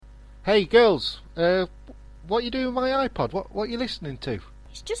Hey girls, what you doing with my iPod? What you listening to?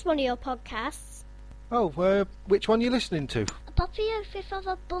 It's just one of your podcasts. Oh, which one you listening to? A puppy a fifth of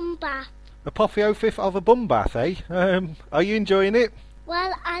a bum bath. A Poffio fifth of a bum bath, eh? Are you enjoying it?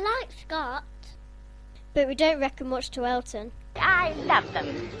 Well, I like Scott. But we don't reckon much to Elton. I love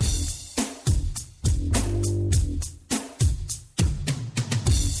them.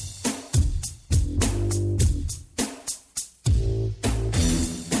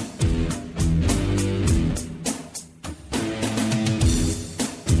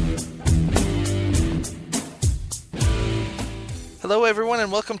 Hello, everyone,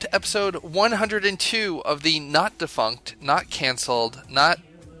 and welcome to episode 102 of the not defunct, not canceled, not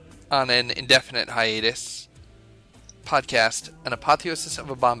on an indefinite hiatus podcast, An Apotheosis of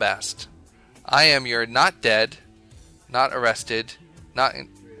a Bombast. I am your not dead, not arrested, not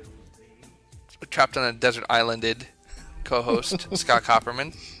trapped on a desert islanded co-host, Scott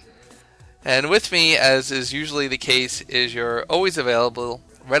Copperman. And with me, as is usually the case, is your always available,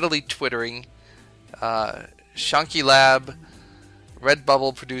 readily twittering, Shonky Lab,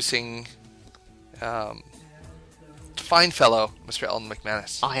 Redbubble producing fine fellow, Mr. Elton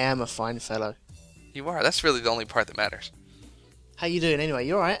McManus. I am a fine fellow. You are. That's really the only part that matters. How you doing anyway?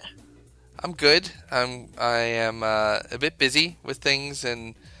 You alright? I'm good. I am a bit busy with things,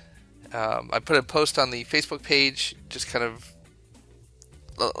 and I put a post on the Facebook page just kind of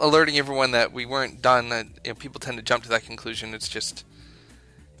alerting everyone that we weren't done. People tend to jump to that conclusion.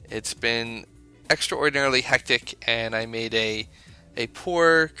 It's been extraordinarily hectic, and I made a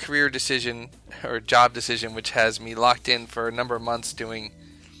poor career decision or job decision, which has me locked in for a number of months doing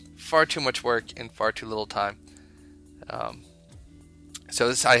far too much work in far too little time. I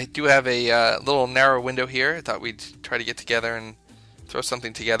do have a little narrow window here. I thought we'd try to get together and throw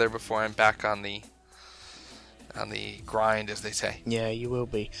something together before I'm back on the grind, as they say. Yeah, you will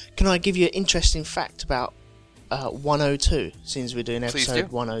be. Can I give you an interesting fact about 102, since we're doing Please episode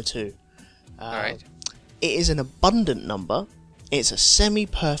do. 102? Alright. It is an abundant number, it's a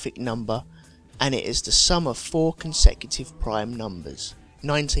semi-perfect number, and it is the sum of 4 consecutive prime numbers.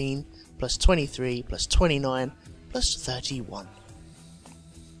 19 plus 23 plus 29 plus 31.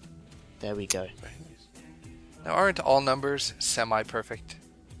 There we go. Now, aren't all numbers semi-perfect?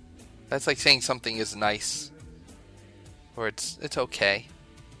 That's like saying something is nice, or it's okay.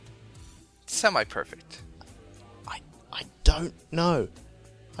 It's semi-perfect. I don't know.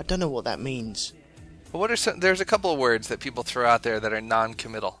 I don't know what that means. But what are some? There's a couple of words that people throw out there that are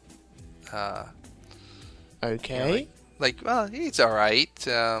non-committal. Okay. Well, it's all right.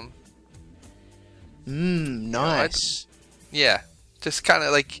 Nice. Yeah, just kind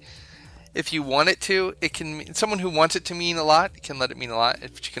of like if you want it to, it can. Someone who wants it to mean a lot can let it mean a lot.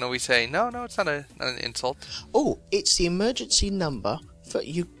 But you can always say no, it's not an insult. Oh, it's the emergency number for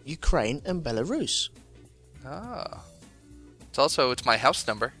Ukraine and Belarus. Ah, it's my house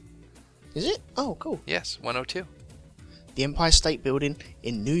number. Is it? Oh, cool. Yes, 102. The Empire State Building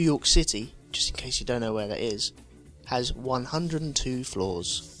in New York City, just in case you don't know where that is, has 102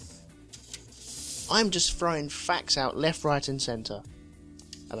 floors. I'm just throwing facts out left, right, and centre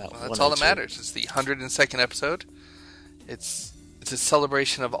about 102. That's all that matters. It's the 102nd episode. It's a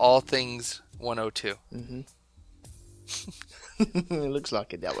celebration of all things 102. Mm-hmm. It looks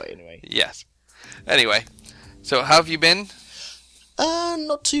like it that way, anyway. Yes. Anyway, so how have you been?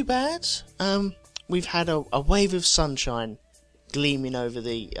 Not too bad. We've had a wave of sunshine gleaming over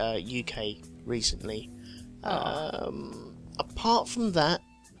the UK recently. Apart from that,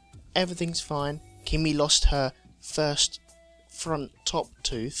 everything's fine. Kimmy lost her first front top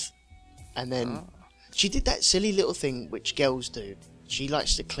tooth, and then she did that silly little thing which girls do. She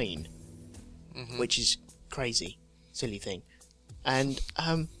likes to clean, which is crazy, silly thing. And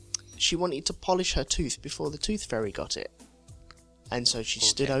she wanted to polish her tooth before the tooth fairy got it. And so she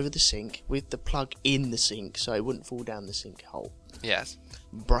stood over the sink with the plug in the sink so it wouldn't fall down the sink hole. Yes.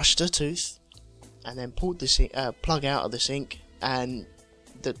 Brushed her tooth, and then pulled the plug out of the sink, and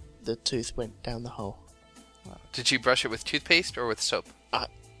the tooth went down the hole. Wow. Did she brush it with toothpaste or with soap? No,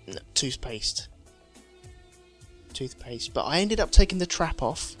 toothpaste. But I ended up taking the trap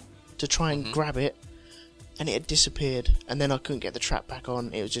off to try and grab it, and it had disappeared, and then I couldn't get the trap back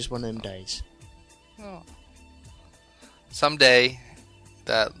on. It was just one of them days. Oh. Someday,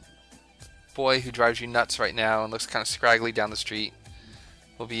 that boy who drives you nuts right now and looks kind of scraggly down the street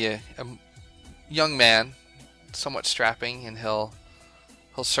will be a young man, somewhat strapping, and he'll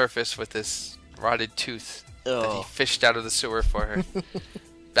surface with this rotted tooth that he fished out of the sewer for her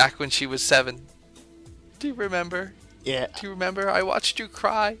back when she was 7. Do you remember? Yeah. Do you remember? I watched you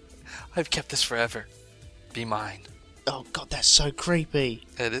cry. I've kept this forever. Be mine. Oh god, that's so creepy.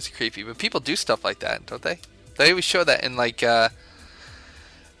 It is creepy, but people do stuff like that, don't they? They always show that in like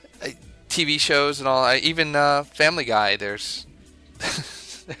TV shows and all. Even Family Guy. There's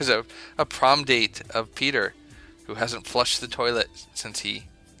there's a prom date of Peter who hasn't flushed the toilet since he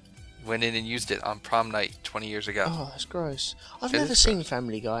went in and used it on prom night 20 years ago. Oh, that's gross. I've It never is seen gross.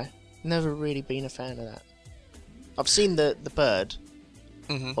 Family Guy. Never really been a fan of that. I've seen the bird.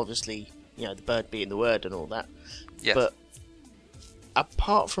 Mm-hmm. Obviously, you know, the bird being the word and all that. Yes. But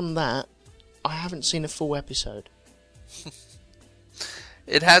apart from that, I haven't seen a full episode.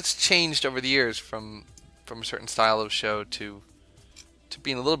 It has changed over the years from a certain style of show to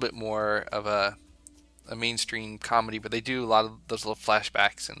being a little bit more of a mainstream comedy, but they do a lot of those little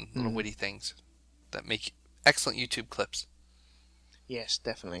flashbacks and little witty things that make excellent YouTube clips. Yes,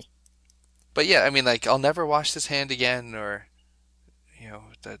 definitely. But yeah, I mean, like, I'll never wash this hand again, or, you know,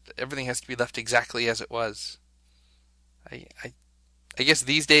 that everything has to be left exactly as it was. I guess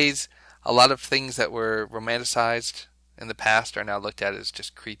these days, a lot of things that were romanticized in the past are now looked at as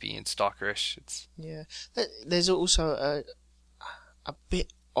just creepy and stalkerish. It's Yeah. There's also a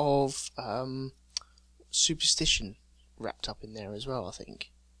bit of superstition wrapped up in there as well, I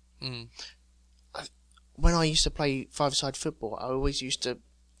think. When I used to play five-a-side football, I always used to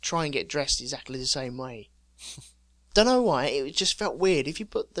try and get dressed exactly the same way. Don't know why, it just felt weird. If you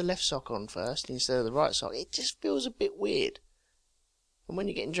put the left sock on first instead of the right sock, it just feels a bit weird. And when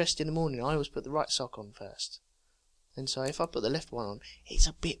you're getting dressed in the morning, I always put the right sock on first. And so if I put the left one on, it's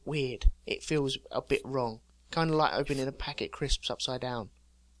a bit weird. It feels a bit wrong. Kind of like opening a packet of crisps upside down.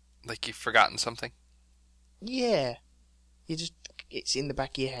 like you've forgotten something. Yeah. It's in the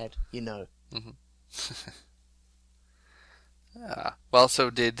back of your head, you know. Well, so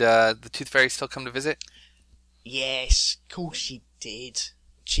did the Tooth Fairy still come to visit? Yes, of course she did.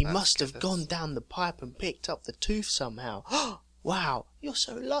 She That's must have good. gone down the pipe and picked up the tooth somehow. Wow, you're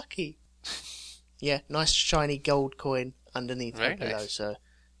so lucky. Yeah, nice shiny gold coin underneath Very her pillow, nice. so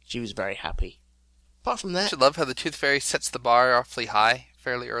she was very happy. Apart from I that, should love how the Tooth Fairy sets the bar awfully high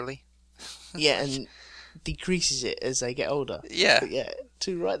fairly early. yeah, and decreases it as they get older. Yeah. But yeah,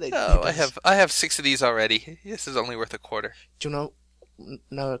 too right there. Oh, I have 6 of these already. This is only worth $0.25. Do you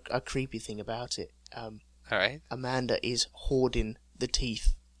know a creepy thing about it? All right. Amanda is hoarding the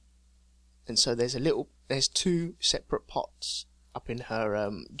teeth, and so there's 2 separate pots up in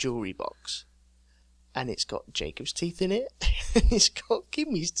her jewelry box, and it's got Jacob's teeth in it, and it's got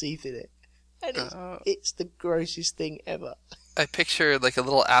Kimmy's teeth in it, and it's the grossest thing ever. I picture like a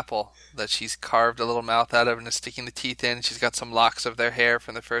little apple that she's carved a little mouth out of and is sticking the teeth in. She's got some locks of their hair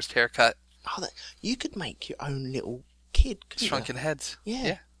from the first haircut. Oh, you could make your own little kid, couldn't you? Shrunken heads.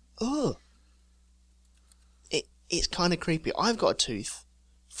 Yeah. Ugh. It's kind of creepy. I've got a tooth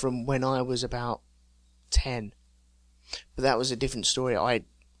from when I was about 10. But that was a different story. I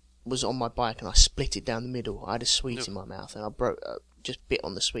was on my bike and I split it down the middle. I had a sweet in my mouth and I just bit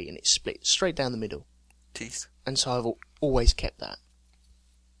on the sweet and it split straight down the middle. Teeth. And so I've always kept that.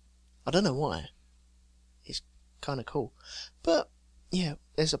 I don't know why. It's kind of cool. But, yeah,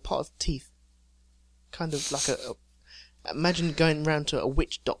 there's a pot of teeth. Kind of like imagine going round to a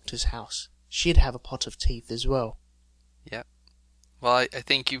witch doctor's house. She'd have a pot of teeth as well. Yeah. Well, I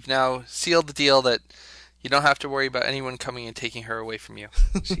think you've now sealed the deal that you don't have to worry about anyone coming and taking her away from you.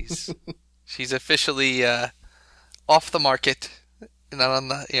 She's officially off the market. Not on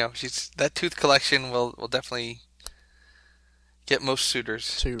the that tooth collection will definitely get most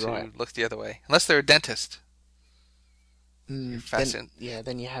suitors Too to right. look the other way, unless they're a dentist. Then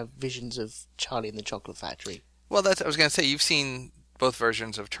you have visions of Charlie and the Chocolate Factory. Well, I was going to say, you've seen both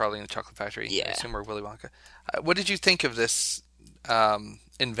versions of Charlie and the Chocolate Factory. Yeah. I assume, or Willy Wonka. What did you think of this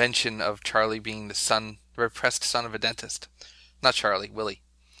invention of Charlie being the repressed son of a dentist? Not Charlie, Willy.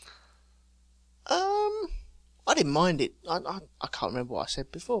 I didn't mind it. I can't remember what I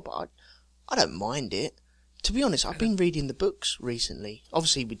said before, but I don't mind it. To be honest, I've been reading the books recently.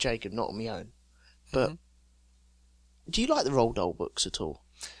 Obviously with Jacob, not on my own. But do you like the Roald Dahl books at all?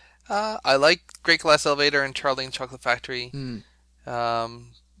 I like Great Glass Elevator and Charlie and the Chocolate Factory. Mm.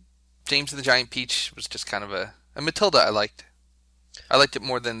 James and the Giant Peach was just kind of a Matilda I liked. I liked it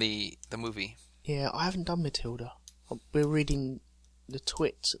more than the movie. Yeah, I haven't done Matilda. We're reading The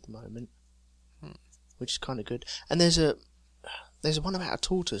Twits at the moment, which is kind of good. And there's one about a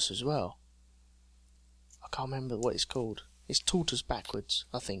tortoise as well. I can't remember what it's called. It's Tortoise Backwards,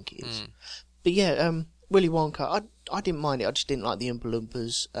 I think it is. But yeah, Willy Wonka, I didn't mind it. I just didn't like the Oompa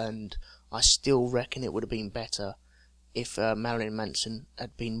Loompas, and I still reckon it would have been better if Marilyn Manson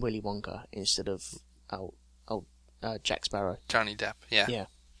had been Willy Wonka instead of Jack Sparrow. Johnny Depp, yeah. Yeah.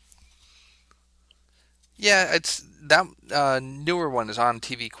 Yeah, it's that newer one is on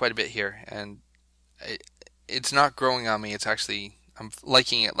TV quite a bit here, and it's not growing on me. It's actually I'm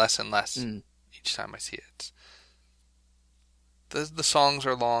liking it less and less each time I see it. The songs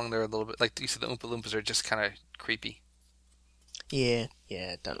are long. They're a little bit like you said. The Oompa Loompas are just kind of creepy. Yeah,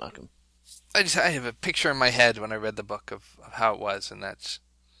 don't like them. I have a picture in my head when I read the book of how it was, and that's.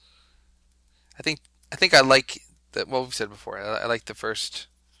 I think I like that. What we've said before. I like the first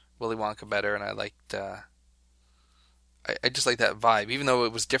Willy Wonka better, and I liked. I just like that vibe, even though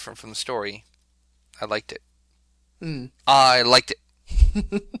it was different from the story. I liked it. I liked it.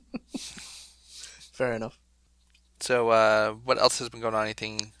 Fair enough. So, what else has been going on?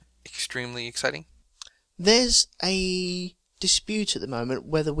 Anything extremely exciting? There's a dispute at the moment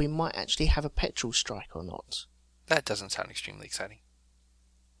whether we might actually have a petrol strike or not. That doesn't sound extremely exciting.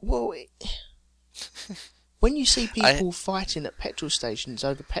 Well, when you see people fighting at petrol stations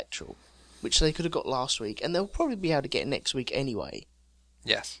over petrol, which they could have got last week, and they'll probably be able to get it next week anyway.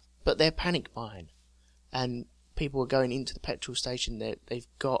 Yes. But they're panic buying, and people are going into the petrol station. They've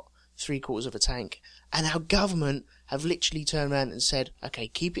got 3/4 of a tank, and our government have literally turned around and said, "Okay,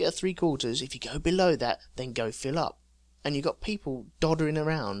 keep it at 3/4. If you go below that, then go fill up." And you've got people doddering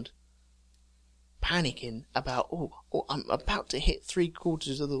around, panicking about, oh, I'm about to hit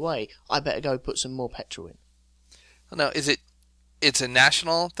 3/4 of the way. I better go put some more petrol in. Now, it's a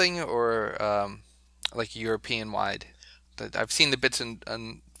national thing or like European wide? I've seen the bits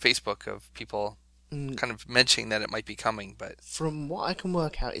on Facebook of people kind of mentioning that it might be coming, but from what I can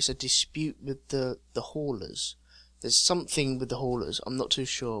work out, it's a dispute with the haulers. There's something with the haulers. I'm not too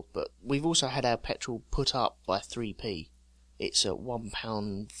sure, but we've also had our petrol put up by 3p. It's at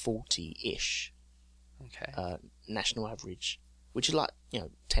 £1.40-ish. Okay. National average, which is like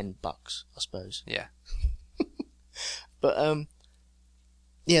 $10, I suppose. Yeah. But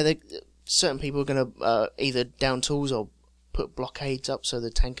yeah, certain people are going to either down tools or put blockades up so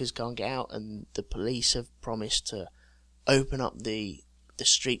the tankers can't get out, and the police have promised to open up the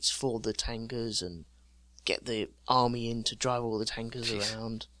streets for the tankers and get the army in to drive all the tankers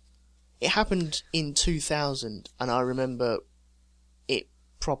around. It happened in 2000, and I remember it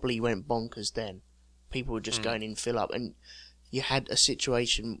properly went bonkers then. People were just going in fill up, and you had a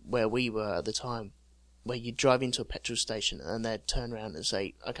situation where we were at the time, where you'd drive into a petrol station and they'd turn around and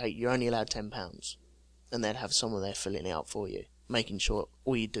say, "Okay, you're only allowed £10," and they'd have someone there filling it up for you, making sure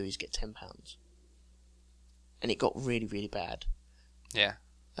all you do is get £10. And it got really, really bad. Yeah.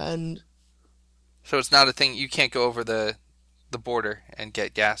 And so it's not a thing. You can't go over the border and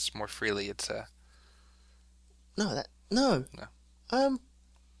get gas more freely. It's no.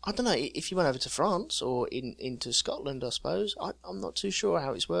 I don't know if you went over to France or into Scotland. I suppose I'm not too sure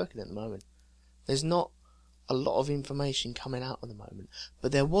how it's working at the moment. There's not a lot of information coming out at the moment,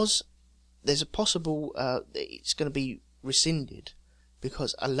 but there's a possible it's going to be rescinded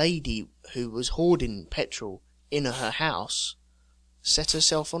because a lady who was hoarding petrol in her house set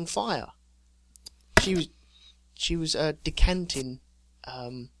herself on fire. She was decanting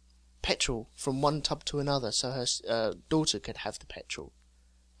petrol from one tub to another so her daughter could have the petrol,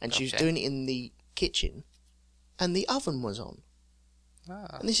 and she was doing it in the kitchen, and the oven was on.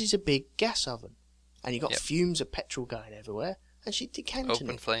 And this is a big gas oven, and you got fumes of petrol going everywhere, and she decanted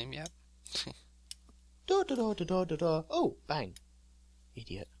open flame, yeah. Da da da da da da da. Oh, bang!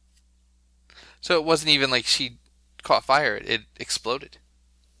 Idiot. So it wasn't even like she caught fire; it exploded.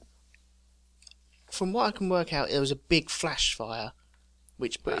 From what I can work out, there was a big flash fire,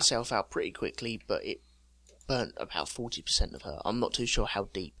 which put itself out pretty quickly, but it burnt about 40% of her. I'm not too sure how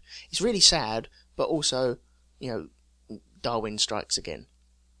deep. It's really sad, but also, Darwin strikes again.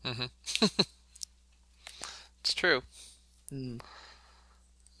 Mm-hmm. It's true.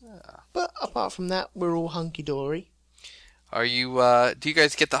 But apart from that, we're all hunky-dory. Are you, do you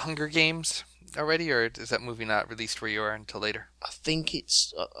guys get the Hunger Games already, or is that movie not released where you are until later? I think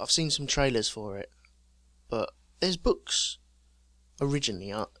I've seen some trailers for it, but there's books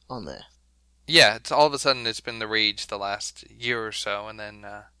originally, aren't there? Yeah, it's all of a sudden it's been the rage the last year or so, and then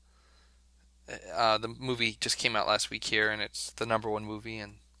the movie just came out last week here, and it's the #1 movie.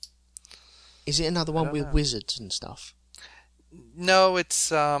 And is it another one with wizards and stuff? No,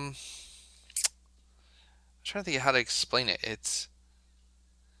 it's I'm trying to think of how to explain it.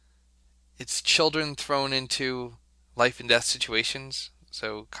 It's children thrown into life and death situations,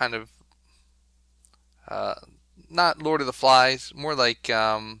 so kind of not Lord of the Flies, more like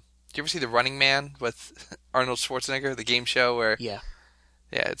do you ever see The Running Man with Arnold Schwarzenegger, the game show where yeah,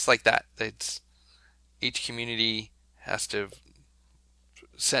 it's like that. It's each community has to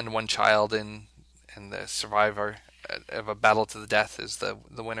send one child in, and the survivor of a battle to the death is the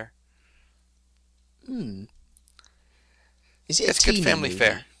winner. Is it It's a good teeny family movie?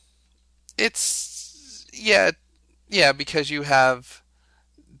 fare. It's yeah, because you have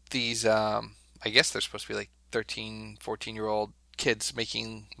these. I guess they're supposed to be like 13, 14-year-old kids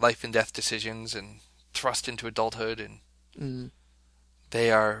making life and death decisions and thrust into adulthood, and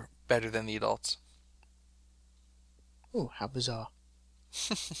they are better than the adults. Oh, how bizarre.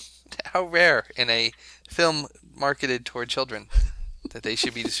 How rare in a film marketed toward children that they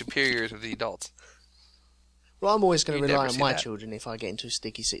should be the superiors of the adults. Well, I'm always going You to rely never on see my that. children if I get into a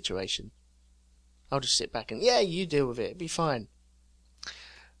sticky situation. I'll just sit back and, yeah, you deal with it. It'll be fine.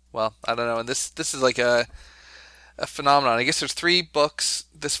 Well, I don't know. And this is like a phenomenon. I guess there's 3 books.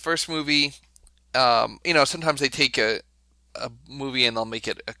 This first movie, sometimes they take a movie and they'll make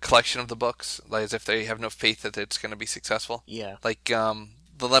it a collection of the books, like as if they have no faith that it's going to be successful. Yeah. Like the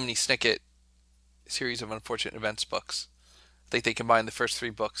Lemony Snicket series of Unfortunate Events books. I think they combined the first 3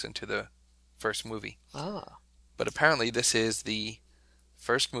 books into the first movie. Ah. But apparently this is the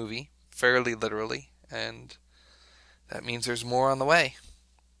first movie, fairly literally, and that means there's more on the way.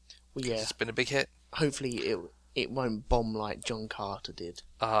 Well, yeah. It's been a big hit. Hopefully it won't bomb like John Carter did.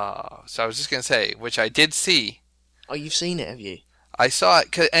 So I was just going to say, which I did see. Oh, you've seen it, have you? I saw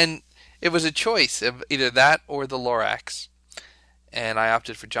it, and it was a choice of either that or the Lorax. And I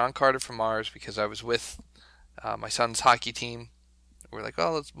opted for John Carter from Mars because I was with my son's hockey team. We're like,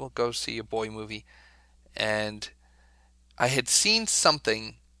 oh, we'll go see a boy movie. And I had seen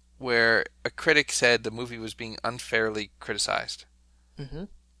something where a critic said the movie was being unfairly criticized. Mm-hmm.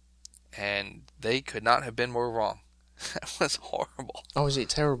 And they could not have been more wrong. It was horrible. Oh, is it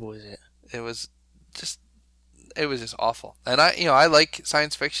terrible, is it? It was just awful. And I like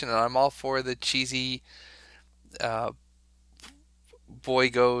science fiction, and I'm all for the cheesy boy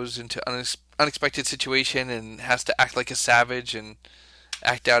goes into unexpected situation and has to act like a savage and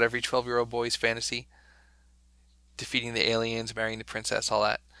act out every 12-year-old boy's fantasy, defeating the aliens, marrying the princess, all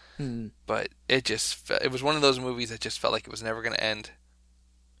that. But it was one of those movies that just felt like it was never going to end,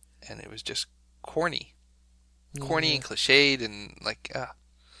 and it was just corny and cliched, and like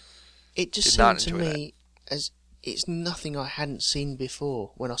it just did not seemed to enjoy me as it's nothing I hadn't seen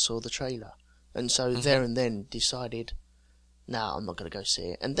before when I saw the trailer, and so there and then decided, no, I'm not going to go see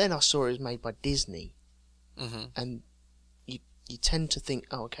it. And then I saw it was made by Disney, and you tend to think,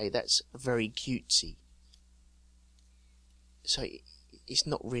 oh, okay, that's very cutesy, so it's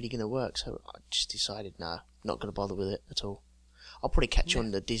not really going to work. So I just decided, no, not going to bother with it at all. I'll probably catch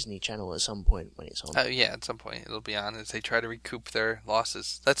on the Disney Channel at some point when it's on. Yeah, at some point it'll be on as they try to recoup their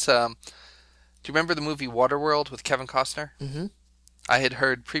losses. That's do you remember the movie Waterworld with Kevin Costner? Mm-hmm. I had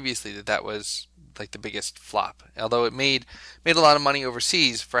heard previously that was like the biggest flop. Although it made a lot of money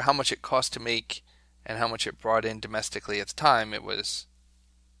overseas for how much it cost to make and how much it brought in domestically at the time, it was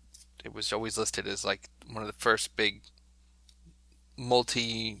always listed as like one of the first big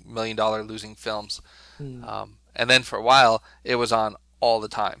multi-million-dollar losing films. And then for a while, it was on all the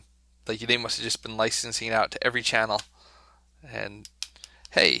time. Like they must have just been licensing it out to every channel. And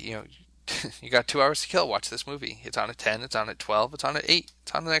hey, you got 2 hours to kill. Watch this movie. It's on at 10. It's on at 12. It's on at 8.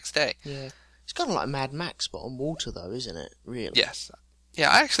 It's on the next day. Yeah, it's kind of like Mad Max, but on water, though, isn't it? Really? Yes. Yeah,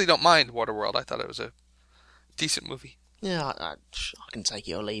 I actually don't mind Waterworld. I thought it was a decent movie. Yeah, I can take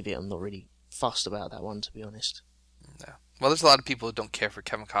it or leave it. I'm not really fussed about that one, to be honest. No. Well, there's a lot of people who don't care for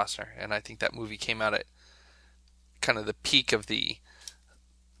Kevin Costner, and I think that movie came out at kind of the peak of the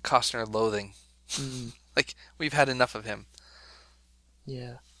Costner loathing. Like, we've had enough of him.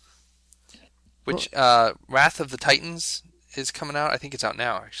 Yeah. Which, Wrath of the Titans is coming out. I think it's out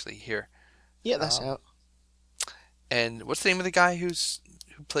now, actually, here. Yeah, that's out. And what's the name of the guy who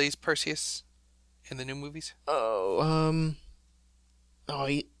plays Perseus in the new movies? Wasn't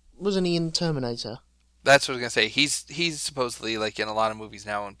he in Terminator? That's what I was going to say. He's supposedly like in a lot of movies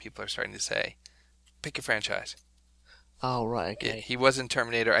now, and people are starting to say, pick a franchise. Oh, right, okay. Yeah, he was in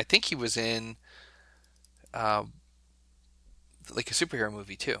Terminator. I think he was in like a superhero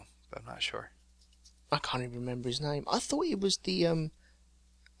movie too, but I'm not sure. I can't even remember his name. I thought he was the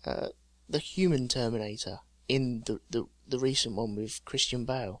human Terminator in the recent one with Christian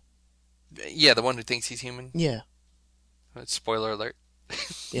Bale. Yeah, the one who thinks he's human. Yeah. Spoiler alert.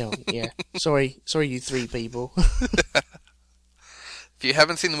 Yeah. Sorry, you 3 people. If you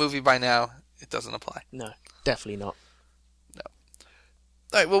haven't seen the movie by now, it doesn't apply. No, definitely not. No.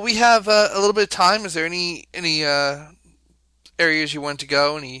 All right. Well, we have a little bit of time. Is there any areas you want to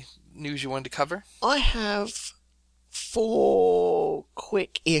go? Any news you wanted to cover? I have 4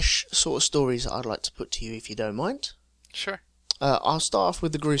 quick-ish sort of stories that I'd like to put to you, if you don't mind. Sure. I'll start off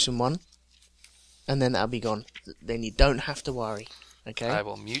with the gruesome one, and then that'll be gone. Then you don't have to worry. Okay. I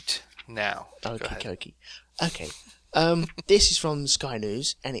will mute now. Go Okay, ahead. Koki. Okay. This is from Sky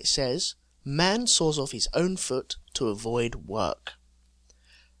News, and it says, man saws off his own foot to avoid work.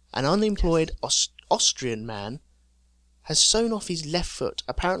 An unemployed Austrian man has sewn off his left foot,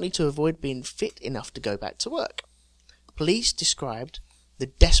 apparently to avoid being fit enough to go back to work. Police described the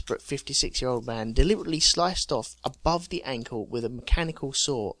desperate 56-year-old man deliberately sliced off above the ankle with a mechanical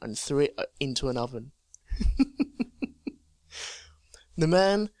saw and threw it into an oven. The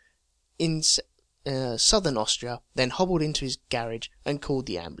man in southern Austria then hobbled into his garage and called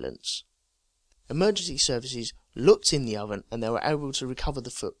the ambulance. Emergency services looked in the oven and they were able to recover the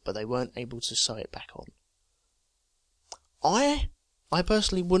foot, but they weren't able to sew it back on. I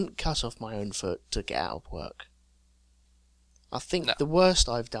personally wouldn't cut off my own foot to get out of work. I think No. the worst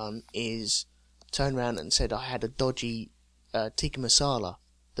I've done is turn around and said I had a dodgy tikka masala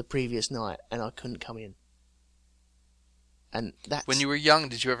the previous night and I couldn't come in. And that's... When you were young,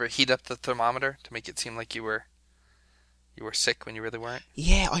 did you ever heat up the thermometer to make it seem like you were sick when you really weren't?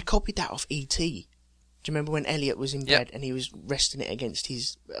 Yeah, I copied that off E.T. Do you remember when Elliot was in Yep. bed and he was resting it against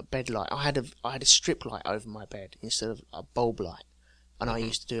his bed light? I had a strip light over my bed instead of a bulb light, and I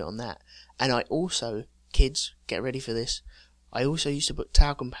used to do it on that. And I also, kids, get ready for this, I also used to put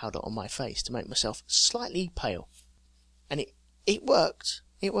talcum powder on my face to make myself slightly pale. And it worked.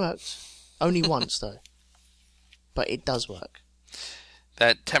 It worked. Only once, though. But it does work.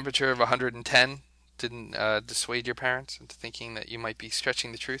 That temperature of 110 didn't dissuade your parents into thinking that you might be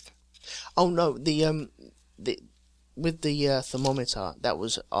stretching the truth? Oh no, with the thermometer, that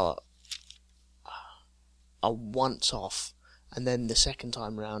was a once off, and then the second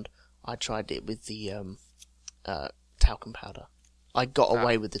time round, I tried it with the talcum powder. I got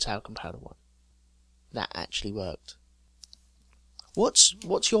away with the talcum powder one. That actually worked.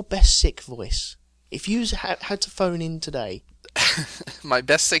 What's your best sick voice? If you had to phone in today, My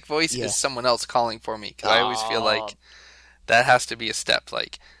best sick voice Yeah. is someone else calling for me, because I always feel like that has to be a step.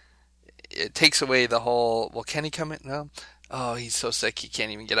 Like, it takes away the whole, well, can he come in? No. Oh, he's so sick he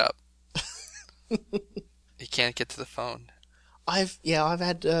can't even get up. He can't get to the phone. I've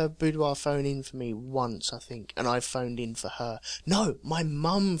had Boudoir phone in for me once, I think, and I've phoned in for her. No, my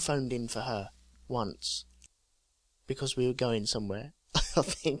mum phoned in for her once because we were going somewhere. I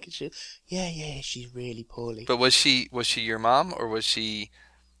think she's really poorly. But was she your mom, or was she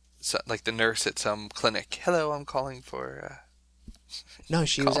like the nurse at some clinic? Hello, I'm calling for... No,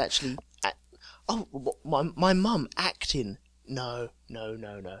 she was call. actually. My mum acting. No,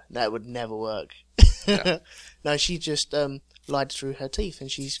 that would never work. No. No, she just lied through her teeth,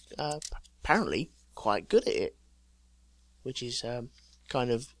 and she's apparently quite good at it, which is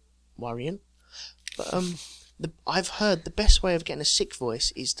kind of worrying. But I've heard the best way of getting a sick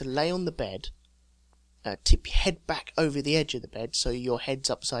voice is to lay on the bed, tip your head back over the edge of the bed so your head's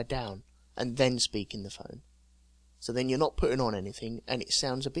upside down, and then speak in the phone. So then you're not putting on anything, and it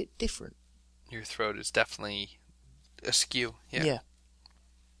sounds a bit different. Your throat is definitely askew. Yeah.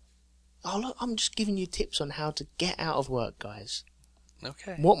 Oh, look, I'm just giving you tips on how to get out of work, guys.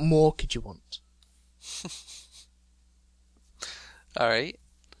 Okay. What more could you want? All right.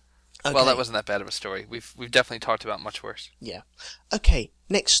 Okay. Well, that wasn't that bad of a story. We've definitely talked about much worse. Yeah. Okay,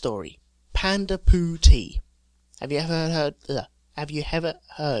 next story. Panda Poo Tea. Have you ever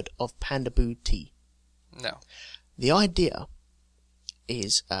heard of Panda Poo Tea? No. The idea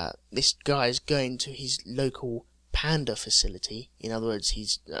is this guy's going to his local panda facility, in other words,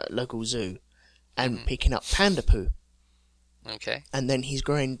 his local zoo, and picking up panda poo. Okay. And then he's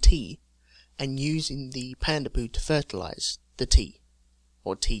growing tea and using the panda poo to fertilize the tea,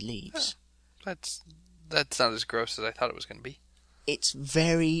 or tea leaves. That's not as gross as I thought it was going to be. It's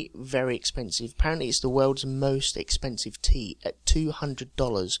very, very expensive. Apparently it's the world's most expensive tea at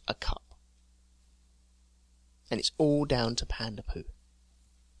 $200 a cup. And it's all down to panda poo.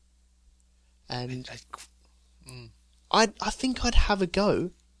 And I think I'd have a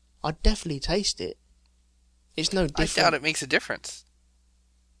go. I'd definitely taste it. It's no I different. doubt it makes a difference.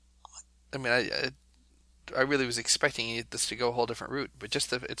 I mean, I really was expecting this to go a whole different route, but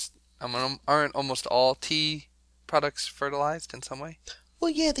just aren't almost all tea products fertilized in some way?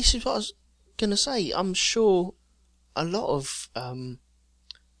 Well, yeah, this is what I was going to say. I'm sure a lot of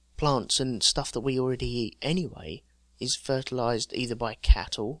plants and stuff that we already eat anyway is fertilized either by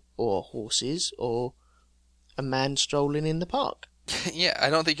cattle or horses or a man strolling in the park. Yeah,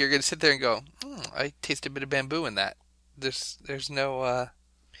 I don't think you're going to sit there and go, I taste a bit of bamboo in that. There's no...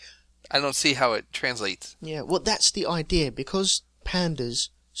 I don't see how it translates. Yeah, well, that's the idea. Because pandas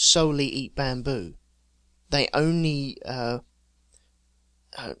solely eat bamboo, they only Their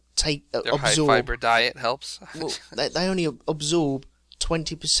absorb... high-fiber diet helps. Well, they only absorb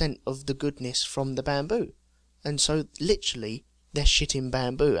 20% of the goodness from the bamboo. And so, literally, they're shitting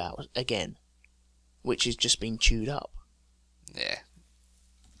bamboo out again, which is just being chewed up. Yeah.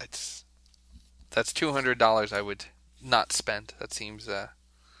 That's $200 I would not spend. That seems like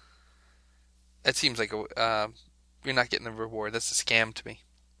you're not getting the reward. That's a scam to me.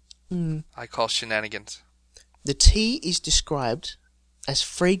 I call shenanigans. The tea is described as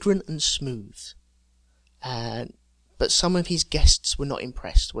fragrant and smooth, but some of his guests were not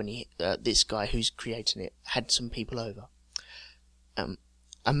impressed when this guy who's creating it had some people over. A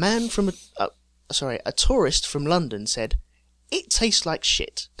tourist from London said, "It tastes like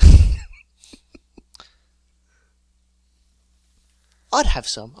shit." I'd have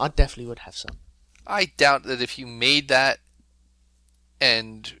some. I definitely would have some. I doubt that if you made that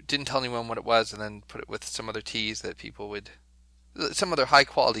and didn't tell anyone what it was and then put it with some other teas that people would... some other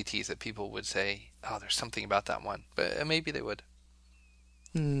high-quality teas that people would say, oh, there's something about that one. But maybe they would.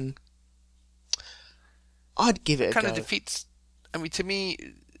 I'd give it a go. Kind of defeats... I mean, to me,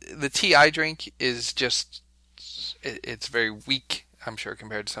 the tea I drink is just... It's very weak, I'm sure,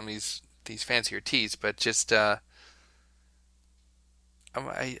 compared to some of these fancier teas. But just... I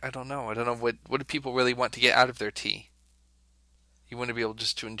don't know. I don't know what do people really want to get out of their tea. You want to be able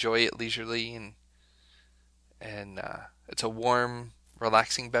just to enjoy it leisurely, and it's a warm,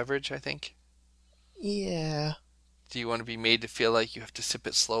 relaxing beverage, I think. Yeah. Do you want to be made to feel like you have to sip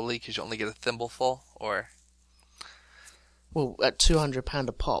it slowly because you only get a thimbleful, or? Well, at £200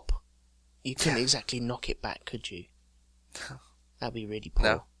 a pop, you couldn't exactly knock it back, could you? That'd be really poor.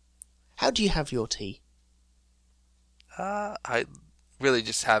 No. How do you have your tea? I really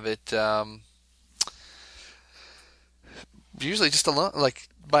just have it usually just alone, like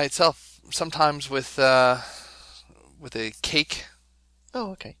by itself. Sometimes with a cake.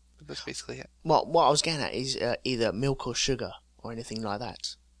 Oh, okay. That's basically it. What I was getting at is either milk or sugar or anything like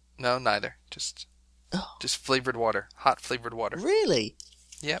that. No, neither. Just flavored water, hot flavored water. Really?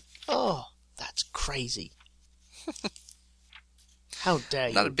 Yep. Oh, that's crazy. How dare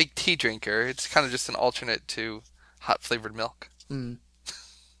you? Not a big tea drinker. It's kind of just an alternate to hot flavored milk.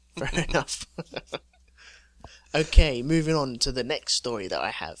 Fair enough. Okay, moving on to the next story that I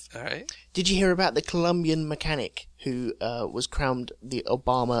have. All right. Did you hear about the Colombian mechanic who was crowned the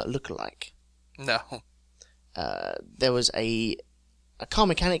Obama lookalike? No. There was a car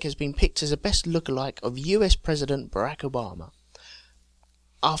mechanic has been picked as a best lookalike of US President Barack Obama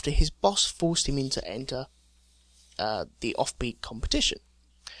after his boss forced him to enter the offbeat competition.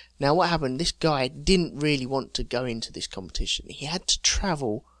 Now, what happened? This guy didn't really want to go into this competition. He had to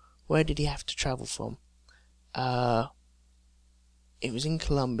travel. Where did he have to travel from? It was in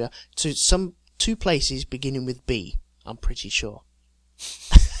Colombia. To two places beginning with B, I'm pretty sure.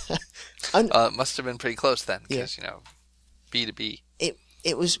 It must have been pretty close then, because, B to B.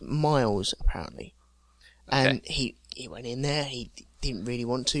 It was miles, apparently. Okay. And he went in there. He didn't really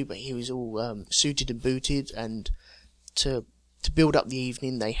want to, but he was all suited and booted, and to build up the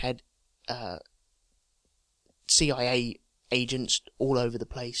evening, they had CIA agents all over the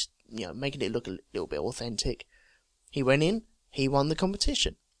place, making it look a little bit authentic. He went in, he won the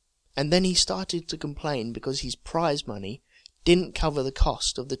competition. And then he started to complain because his prize money didn't cover the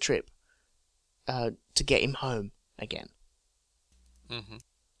cost of the trip to get him home again.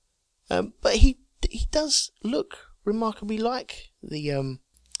 Mm-hmm. But he does look remarkably like the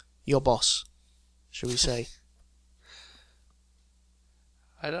your boss, shall we say.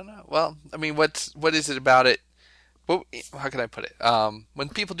 I don't know. Well, I mean, what is it about it? How can I put it? When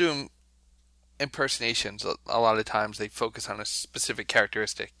people do impersonations, a lot of times they focus on a specific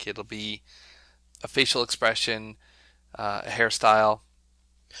characteristic. It'll be a facial expression, a hairstyle.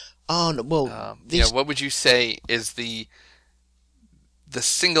 Oh, no, well, what would you say is the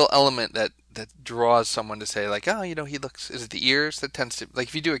single element that draws someone to say, like, oh, he looks... Is it the ears that tends to... Like,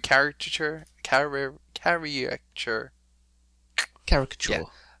 if you do a caricature... Caricature. Yeah.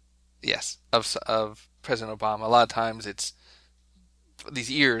 Yes, of President Obama. A lot of times it's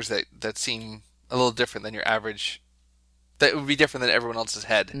these ears that seem a little different than your average... That would be different than everyone else's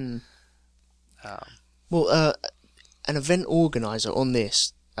head. Well, an event organizer on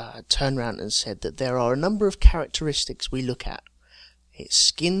this turned around and said that there are a number of characteristics we look at. It's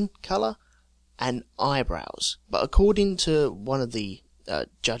skin colour and eyebrows. But according to one of the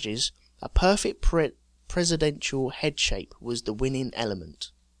judges, a perfect presidential head shape was the winning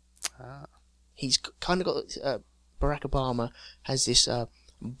element. He's kind of got... Barack Obama has this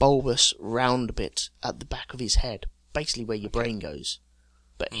bulbous round bit at the back of his head, basically where your brain goes.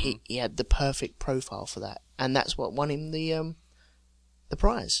 But he had the perfect profile for that, and that's what won him the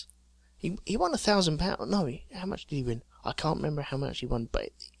prize. He won £1,000. No, how much did he win? I can't remember how much he won, but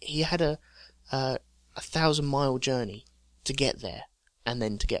he had a 1,000-mile journey to get there and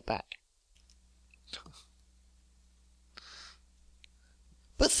then to get back.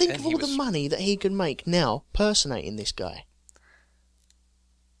 But think of all the money that he could make now personating this guy.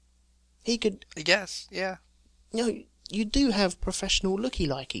 He could... I guess, yeah. You know, you do have professional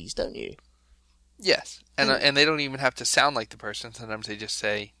looky-likeys, don't you? Yes, and they don't even have to sound like the person. Sometimes they just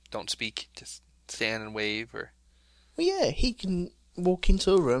say, don't speak, just stand and wave. Or Well, yeah, he can walk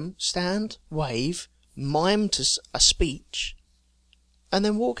into a room, stand, wave, mime to a speech, and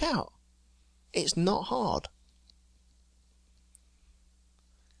then walk out. It's not hard.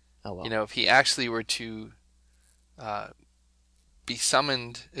 Oh, well. You know, if he actually were to be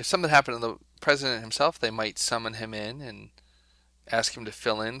summoned, if something happened to the president himself, they might summon him in and ask him to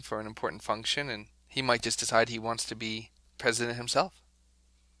fill in for an important function, and he might just decide he wants to be president himself.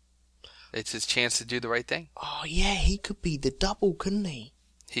 It's his chance to do the right thing. Oh, yeah, he could be the double, couldn't he?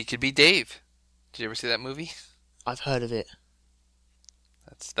 He could be Dave. Did you ever see that movie? I've heard of it.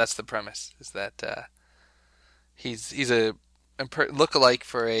 That's the premise, is that he's a look-alike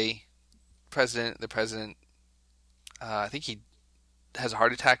for a president. The president, I think he has a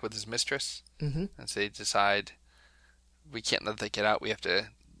heart attack with his mistress, and so they decide we can't let that get out. We have to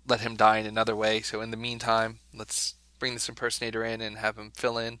let him die in another way. So in the meantime, let's bring this impersonator in and have him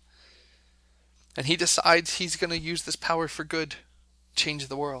fill in. And he decides he's going to use this power for good, change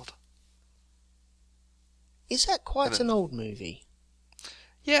the world. Is that quite an old movie?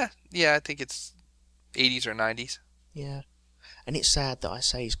 Yeah, I think it's 80s or 90s. Yeah. And it's sad that I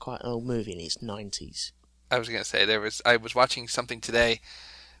say it's quite an old movie and it's 90s. I was going to say, I was watching something today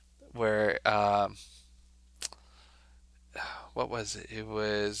where, what was it? It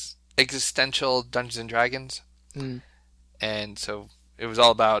was Existential Dungeons and Dragons. And so it was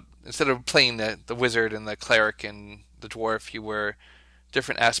all about, instead of playing the wizard and the cleric and the dwarf, you were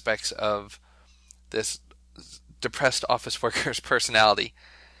different aspects of this depressed office worker's personality.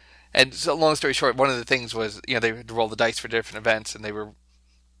 And so, long story short, one of the things was, you know, they would roll the dice for different events, and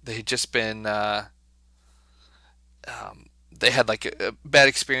they had just been, they had like a bad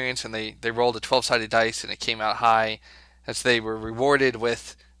experience, and they rolled a 12-sided dice, and it came out high, and so they were rewarded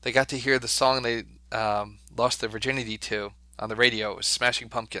with, they got to hear the song they lost their virginity to on the radio. It was Smashing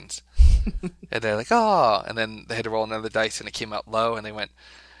Pumpkins. And they're like, oh, and then they had to roll another dice, and it came out low, and they went,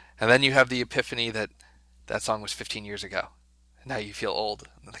 and then you have the epiphany that song was 15 years ago. Now you feel old. And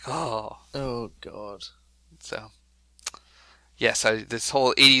they're like, oh. Oh, God. So, yes, this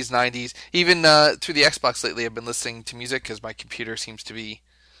whole 80s, 90s, even through the Xbox lately, I've been listening to music because my computer seems to be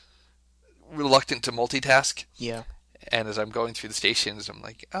reluctant to multitask. Yeah. And as I'm going through the stations, I'm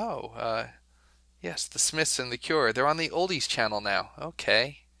like, oh, yes, the Smiths and the Cure, they're on the Oldies channel now.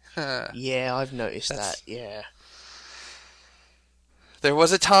 Okay. Yeah, I've noticed that, yeah. There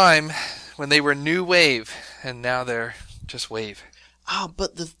was a time when they were new wave, and now they're just wave.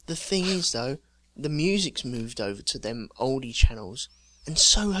 But the thing is, though, the music's moved over to them oldie channels, and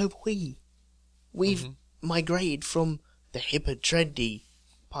so have we. We've migrated from the hipper, trendy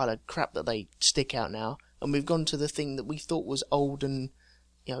pile of crap that they stick out now, and we've gone to the thing that we thought was old and,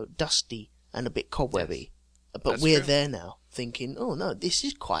 you know, dusty and a bit cobwebby. Yes. But we're there now, thinking, oh no, this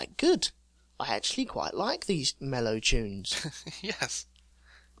is quite good. I actually quite like these mellow tunes. Yes.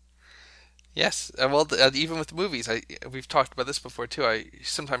 Yes, well, even with movies, we've talked about this before too. I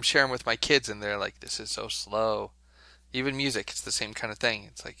sometimes share them with my kids, and they're like, "This is so slow." Even music, it's the same kind of thing.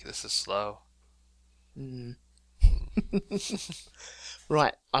 It's like, this is slow.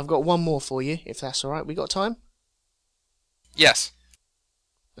 Right, I've got one more for you, if that's all right. We got time? Yes.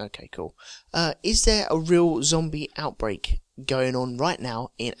 Okay, cool. Is there a real zombie outbreak going on right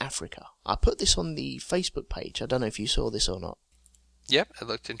now in Africa? I put this on the Facebook page. I don't know if you saw this or not. Yep, it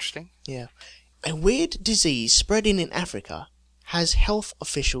looked interesting. Yeah. A weird disease spreading in Africa has health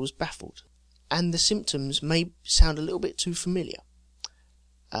officials baffled, and the symptoms may sound a little bit too familiar.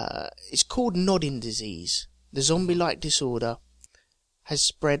 It's called nodding disease. The zombie-like disorder has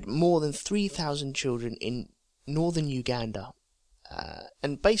spread more than 3,000 children in northern Uganda.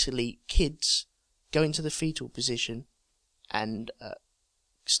 And basically, kids go into the fetal position and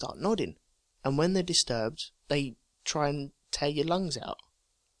start nodding. And when they're disturbed, they try and tear your lungs out.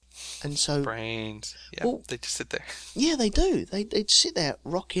 And so brains. Yeah, well, they just sit there. Yeah, they do. They sit there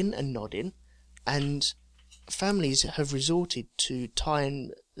rocking and nodding, and families have resorted to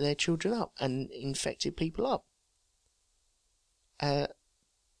tying their children up and infected people up.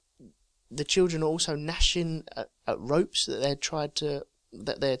 The children are also gnashing at ropes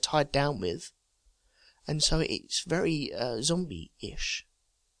that they're tied down with, and so it's very zombie-ish.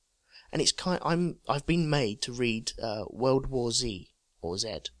 and it's I've been made to read World War Z or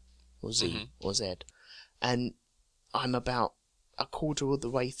Z or Z Mhm. or Z, and I'm about a quarter of the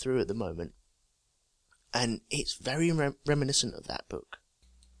way through at the moment, and it's very reminiscent of that book,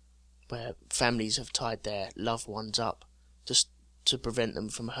 where families have tied their loved ones up just to prevent them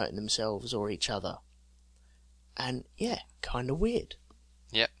from hurting themselves or each other, and yeah, kind of weird.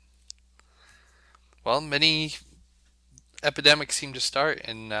 Yep. Well, many epidemics seem to start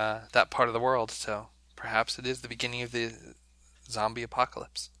in that part of the world, so perhaps it is the beginning of the zombie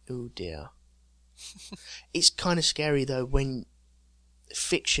apocalypse. Oh dear. It's kind of scary though when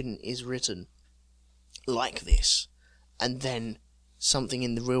fiction is written like this, and then something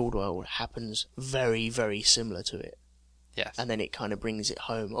in the real world happens very, very similar to it. Yes. And then it kind of brings it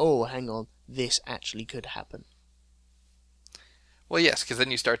home. Oh, hang on, this actually could happen. Well, yes, because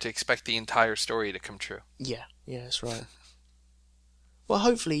then you start to expect the entire story to come true. Yeah, that's right. Well,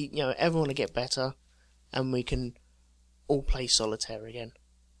 hopefully, everyone will get better, and we can all play solitaire again.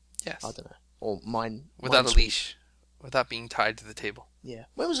 Yes. I don't know. Or mine. Without a Minesweep. leash. Without being tied to the table. Yeah.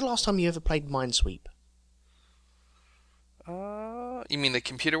 When was the last time you ever played Minesweep? You mean the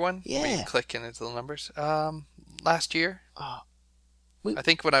computer one? Where Yeah. you click and it's little numbers? Last year? Ah, I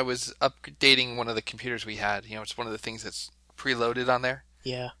think when I was updating one of the computers we had, it's one of the things that's preloaded on there.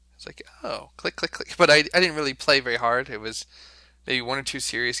 yeah. It's like, oh, click, click, click. But I didn't really play very hard. It was maybe one or two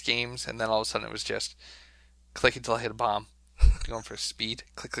serious games, and then all of a sudden it was just click until I hit a bomb. Going for speed.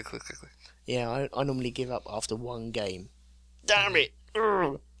 Click, click, click, click, click. Yeah, I normally give up after one game. Damn it!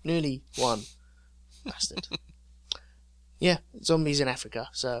 Urgh, nearly won. Bastard. Yeah, zombies in Africa.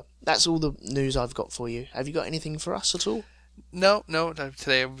 So that's all the news I've got for you. Have you got anything for us at all? No,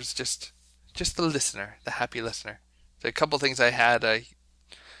 today I was just the listener, the happy listener. A couple things I had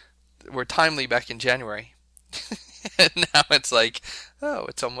were timely back in January. And now it's like, oh,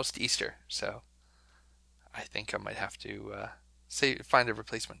 it's almost Easter. So I think I might have to find a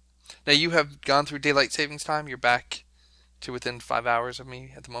replacement. Now, you have gone through daylight savings time. You're back to within 5 hours of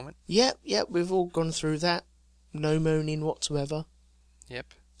me at the moment. Yep, we've all gone through that. No moaning whatsoever.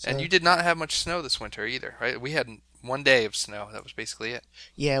 Yep. So- And you did not have much snow this winter either, right? We had 1 day of snow. That was basically it.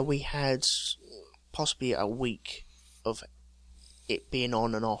 Yeah, we had possibly a week of it being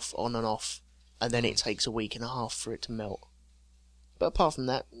on and off, and then it takes a week and a half for it to melt. But apart from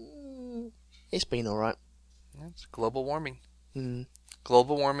that, it's been alright. It's global warming. Mm.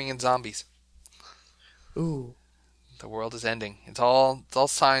 Global warming and zombies. Ooh. The world is ending. It's all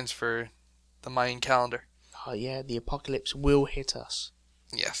signs for the Mayan calendar. Oh yeah, the apocalypse will hit us.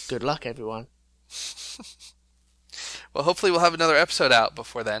 Yes. Good luck, everyone. Well, hopefully we'll have another episode out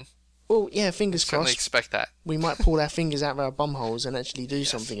before then. Well, yeah, fingers Certainly crossed. expect that. We might pull our fingers out of our bumholes and actually do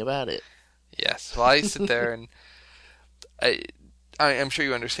something about it. Yes. Well, I sit there and I'm sure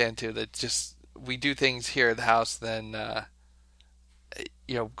you understand too that just we do things here at the house. Then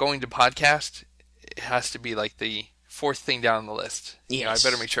going to podcast, it has to be like the fourth thing down on the list. Yes. I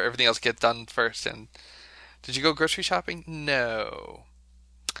better make sure everything else gets done first. And did you go grocery shopping? No.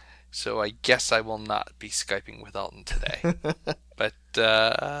 So I guess I will not be Skyping with Alton today. But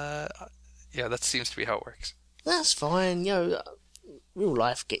that seems to be how it works. That's fine. Real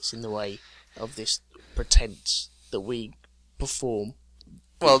life gets in the way of this pretense that we perform.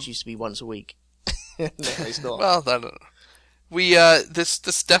 Well- Which used to be once a week. No, it's not. Well, I don't know. We this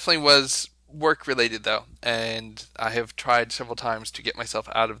definitely was work related though, and I have tried several times to get myself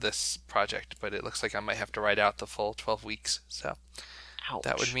out of this project, but it looks like I might have to ride out the full 12 weeks. So Ouch.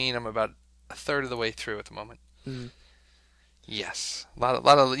 that would mean I'm about a third of the way through at the moment. Mm. Yes, a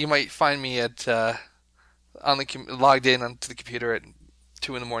lot of you might find me at logged in onto the computer at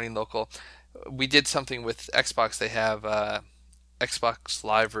 2 a.m. local. We did something with Xbox. They have Xbox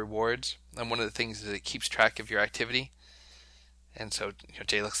Live Rewards, and one of the things is it keeps track of your activity. And so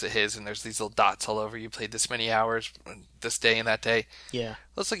Jay looks at his, and there's these little dots all over. You played this many hours, this day and that day. Yeah.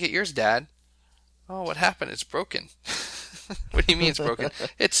 Let's look at yours, Dad. Oh, what happened? It's broken. What do you mean it's broken?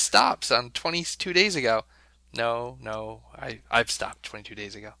 It stops on 22 days ago. No, I've stopped 22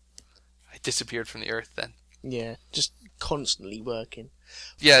 days ago. I disappeared from the earth then. Yeah, just constantly working.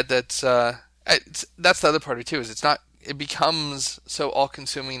 Yeah, that's the other part of it too. Is it becomes so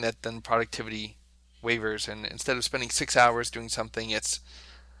all-consuming that then productivity wavers, and instead of spending 6 hours doing something, it's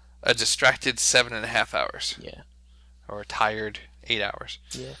a distracted 7.5 hours. Yeah. Or a tired 8 hours.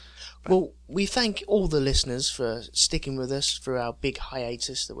 Yeah. Well, we thank all the listeners for sticking with us through our big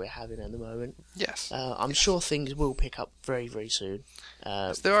hiatus that we're having at the moment. Yes. I'm sure things will pick up very, very soon.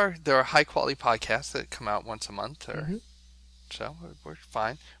 There are high quality podcasts that come out once a month, so we're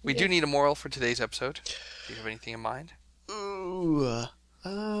fine. We do need a moral for today's episode. Do you have anything in mind? Ooh,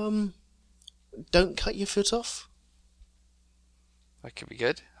 Don't cut your foot off. That could be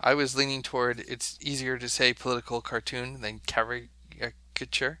good. I was leaning toward it's easier to say political cartoon than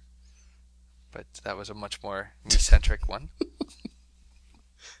caricature, but that was a much more me-centric one.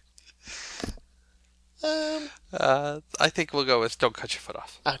 I think we'll go with don't cut your foot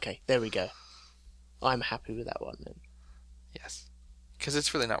off. Okay, there we go. I'm happy with that one then. Yes. Because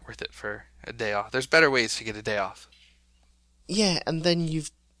it's really not worth it for a day off. There's better ways to get a day off. Yeah, and then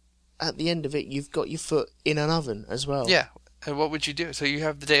at the end of it, you've got your foot in an oven as well. Yeah. And what would you do? So you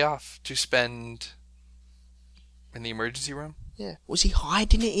have the day off to spend in the emergency room? Yeah. Was he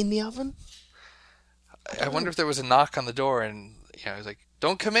hiding it in the oven? I wonder if there was a knock on the door and, I was like,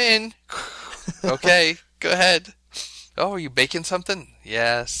 don't come in. Okay, go ahead. Oh, are you baking something?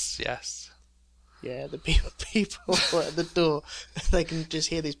 Yes. Yeah, the people at the door, they can just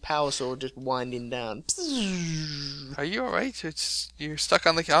hear this power saw just winding down. Are you alright? You're stuck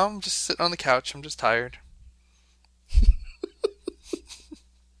on I'm just sitting on the couch. I'm just tired.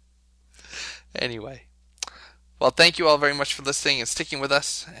 Anyway. Well, thank you all very much for listening and sticking with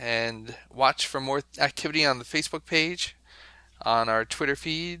us. And watch for more activity on the Facebook page, on our Twitter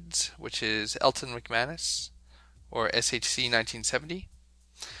feeds, which is Elton McManus or SHC1970.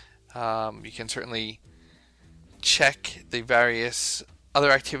 You can certainly check the various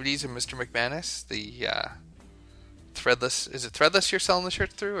other activities of Mr. McManus. The Threadless. Is it Threadless you're selling the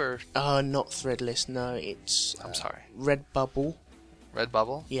shirt through, or? Not Threadless. No, it's. I'm sorry. Redbubble.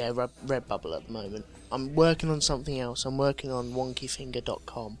 Redbubble. Yeah, Redbubble at the moment. I'm working on something else. I'm working on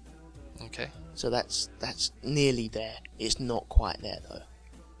wonkyfinger.com. Okay. So that's nearly there. It's not quite there though.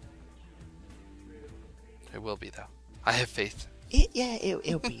 It will be though. I have faith.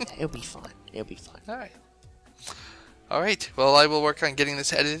 It'll be there. It'll be fine. It'll be fine. All right. Well, I will work on getting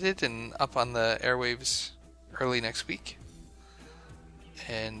this edited and up on the airwaves early next week.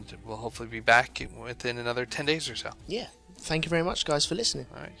 And we'll hopefully be back within another 10 days or so. Yeah. Thank you very much, guys, for listening.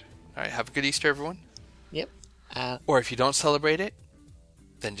 All right. Have a good Easter, everyone. Yep. Or if you don't celebrate it,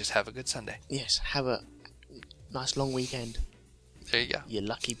 then just have a good Sunday. Yes. Have a nice long weekend. There you go. You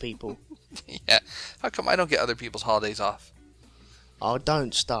lucky people. Yeah. How come I don't get other people's holidays off? Oh,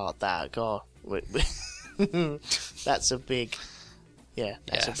 don't start that, God. That's a big... Yeah,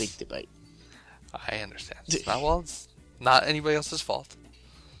 that's a big debate. I understand. It's not anybody else's fault.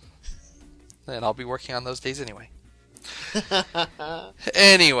 And I'll be working on those days anyway.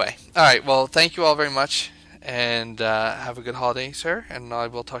 Anyway. All right. Well, thank you all very much. And have a good holiday, sir. And I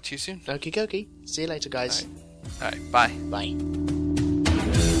will talk to you soon. Okie dokie. See you later, guys. All right. Bye. Bye.